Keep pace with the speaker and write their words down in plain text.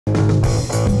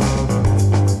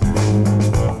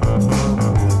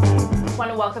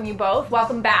welcome you both.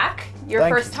 Welcome back. Your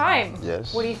first time.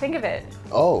 Yes. What do you think of it?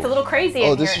 Oh. It's a little crazy in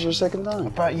here. Oh, this is your second time?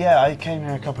 But yeah, I came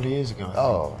here a couple of years ago.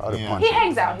 Oh, out of punch. He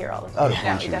hangs out here all the time. Out of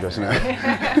punch just now.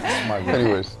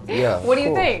 Anyways, yeah. What do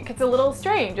you think? It's a little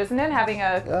strange, isn't it? Having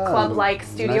a club-like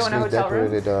studio in a hotel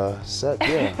room. Nicely decorated set,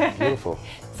 yeah. Beautiful.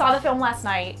 Saw the film last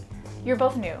night. You're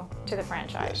both new to the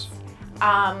franchise.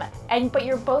 Yes. But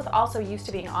you're both also used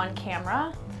to being on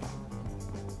camera.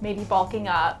 Maybe bulking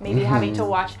up, maybe having to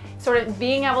watch, sort of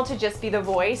being able to just be the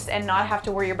voice and not have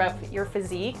to worry about your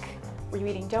physique. Were you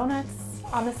eating donuts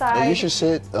on the side? You should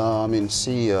see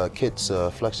Kit's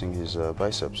flexing his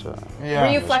biceps. Yeah.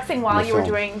 Were you flexing while you were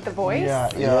doing the voice?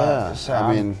 Yeah. So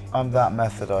I'm that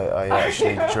method. I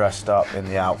actually dressed up in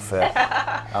the outfit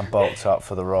and bulked up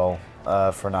for the role.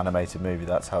 For an animated movie,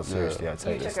 that's how seriously I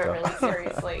take this stuff. You took it really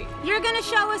seriously. You're gonna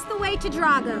show us the way to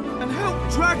Drago. And help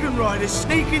dragon riders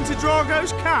sneak into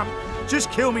Drago's camp? Just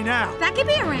kill me now. That can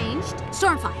be arranged.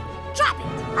 Stormfire, drop it.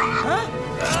 Huh?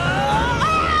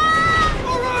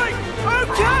 All right,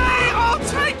 okay, I'll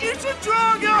take you to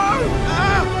Drago.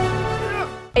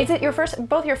 Is it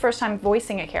both your first time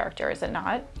voicing a character, is it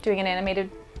not? Doing an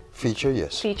animated feature,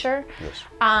 yes. Feature? Yes.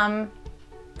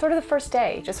 Sort of the first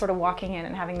day, just sort of walking in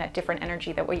and having that different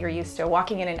energy that what you're used to,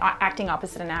 walking in and acting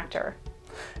opposite an actor.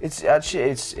 It's actually,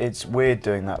 it's weird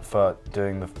doing that,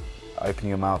 opening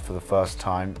your mouth for the first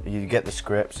time. You get the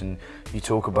scripts and you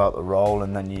talk about the role,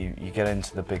 and then you get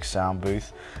into the big sound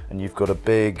booth and you've got a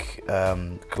big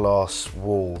glass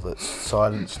wall that's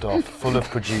silenced off, full of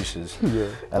producers,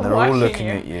 and they're all looking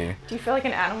at you. Do you feel like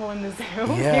an animal in the zoo?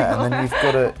 Yeah, and then you've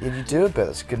got to, you do a bit,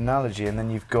 that's a good analogy, and then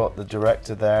you've got the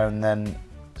director there, and then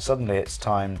suddenly it's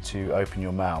time to open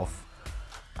your mouth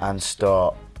and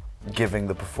start giving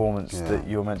the performance that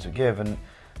you're meant to give,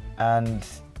 and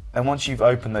once you've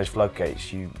opened those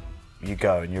floodgates, you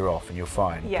go and you're off and you're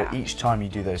fine. Yeah. But each time you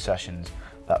do those sessions,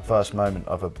 that first moment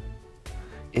of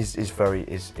is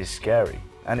scary,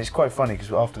 and it's quite funny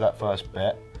because after that first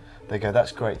bit, they go,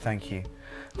 "That's great, thank you,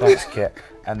 thanks Kit,"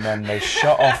 and then they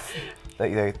shut off. They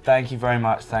go, "Thank you very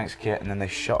much, thanks Kit," and then they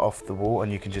shut off the wall,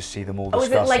 and you can just see them all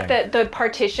discussing. Oh, is it like the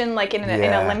partition, like in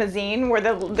a limousine, where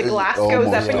the glass goes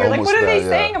up, and you're like, "What are they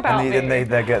saying about me?" And then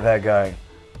they get there going,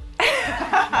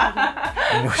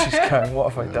 and you're just going,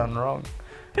 "What have I done wrong?"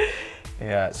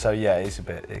 Yeah, so yeah,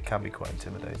 it can be quite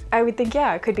intimidating. I would think,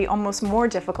 yeah, it could be almost more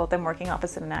difficult than working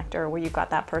opposite an actor, where you've got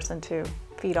that person to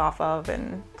feed off of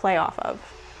and play off of.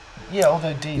 Yeah,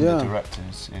 although Dean, the director,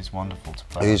 is wonderful to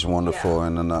play. He's wonderful,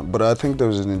 but I think there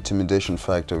was an intimidation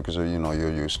factor because you're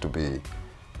used to be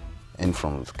in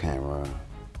front of the camera,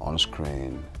 on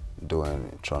screen,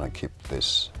 trying to keep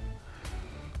this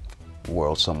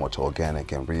world somewhat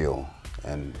organic and real,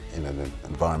 and in an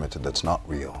environment that's not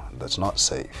real, that's not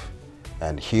safe.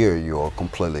 And here you're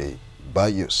completely by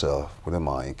yourself with a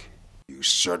mic. You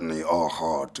certainly are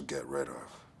hard to get rid of.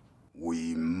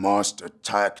 We must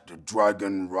attack the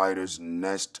dragon rider's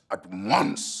nest at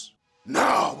once.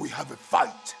 Now we have a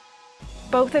fight.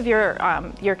 Both of your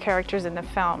characters in the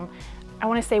film, I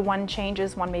want to say one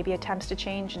changes, one maybe attempts to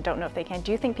change and don't know if they can.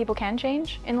 Do you think people can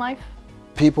change in life?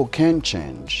 People can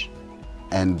change,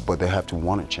 but they have to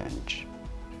want to change.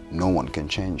 No one can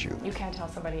change you. You can't tell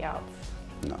somebody else.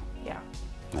 No. Yeah.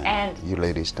 And you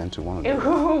ladies tend to want to do that.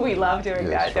 Ooh, we love doing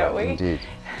that, don't we? Indeed.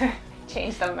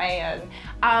 Change the man.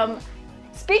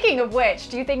 Speaking of which,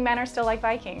 do you think men are still like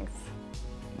Vikings?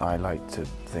 I like to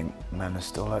think men are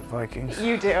still like Vikings.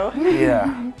 You do?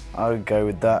 Yeah, I would go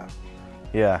with that.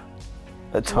 Yeah,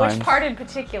 at times. Which part in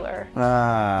particular?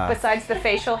 Besides the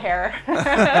facial hair?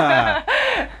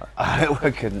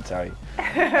 I couldn't tell you.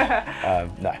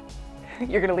 No.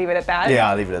 You're gonna leave it at that? Yeah,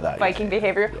 I'll leave it at that. Viking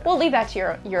behavior? Yeah. We'll leave that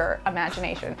to your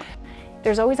imagination.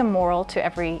 There's always a moral to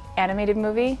every animated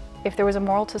movie. If there was a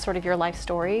moral to sort of your life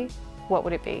story, what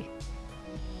would it be?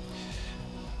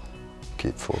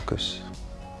 Keep focus.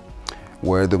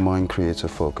 Where the mind creates a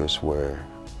focus,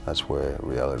 that's where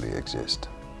reality exists,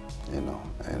 and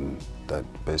that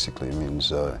basically means,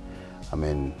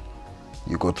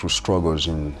 you go through struggles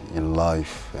in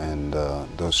life, and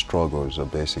those struggles are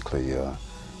basically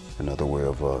another way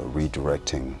of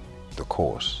redirecting the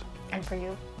course. And for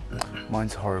you?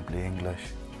 Mine's horribly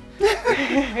English.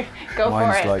 Go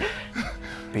Mine's for it. like,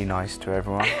 be nice to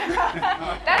everyone.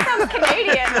 That sounds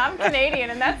Canadian. I'm Canadian,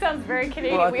 and that sounds very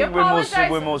Canadian. Well, I we think apologize.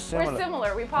 we're more similar. We're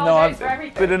similar. We apologize for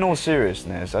everything. But in all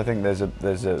seriousness, I think there's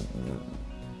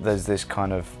this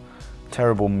kind of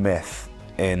terrible myth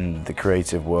in the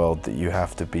creative world that you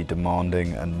have to be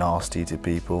demanding and nasty to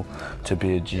people to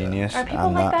be a genius. Are people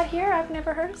and like that here? I've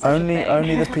never heard of such a thing.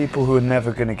 Only the people who are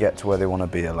never going to get to where they want to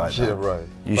be are like that. Yeah, right.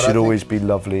 You But should I think- always be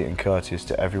lovely and courteous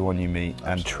to everyone you meet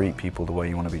and treat people the way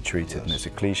you want to be treated. And it's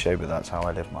a cliche, but that's how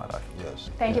I live my life.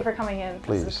 Yes. Thank you for coming in.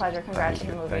 Please. This is a pleasure. Congrats on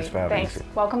the movie. Thanks for having Thanks. me.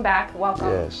 Welcome back. Welcome.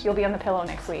 Yes. You'll be on the pillow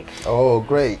next week. Oh,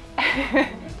 great.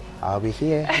 I'll be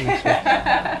here.